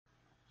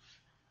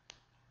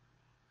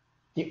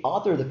The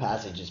author of the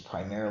passage is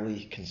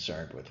primarily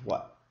concerned with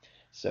what?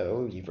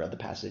 So you've read the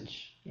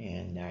passage,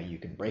 and now you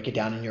can break it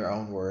down in your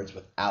own words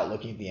without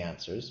looking at the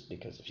answers,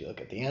 because if you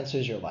look at the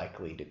answers, you're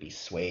likely to be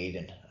swayed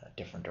in a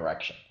different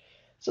direction.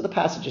 So the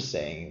passage is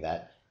saying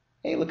that,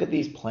 hey, look at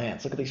these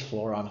plants, look at these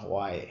flora on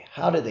Hawaii.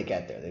 How did they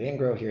get there? They didn't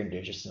grow here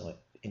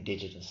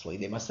indigenously.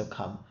 They must have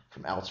come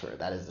from elsewhere.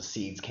 That is, the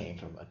seeds came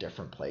from a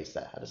different place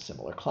that had a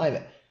similar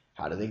climate.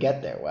 How did they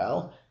get there?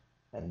 Well,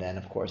 and then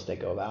of course they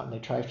go out and they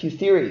try a few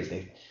theories.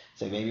 They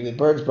say maybe the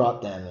birds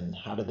brought them, and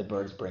how did the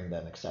birds bring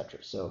them,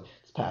 etc. So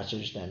this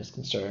passage then is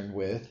concerned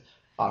with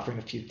offering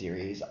a few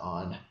theories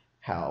on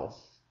how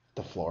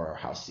the flora or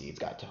how seeds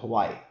got to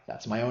Hawaii.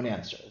 That's my own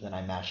answer. Then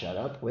I match that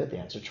up with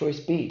answer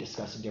choice B,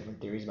 discussing different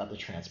theories about the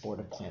transport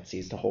of plant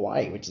seeds to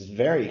Hawaii, which is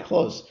very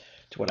close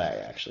to what I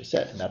actually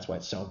said. And that's why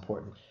it's so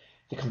important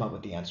to come up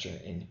with the answer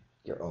in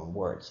your own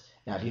words.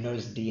 Now, if you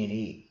notice D and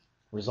E,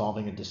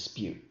 resolving a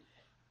dispute,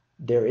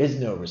 there is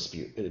no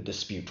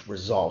dispute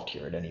resolved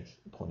here at any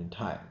point in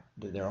time.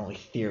 There are only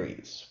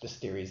theories. This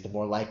theory is the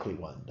more likely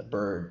one. The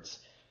birds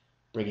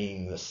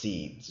bringing the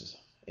seeds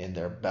in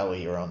their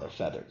belly or on their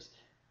feathers.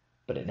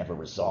 But it never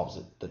resolves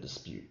the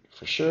dispute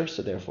for sure.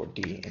 So therefore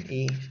D and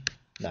E,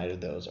 neither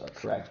of those are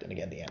correct. And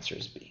again, the answer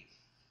is B.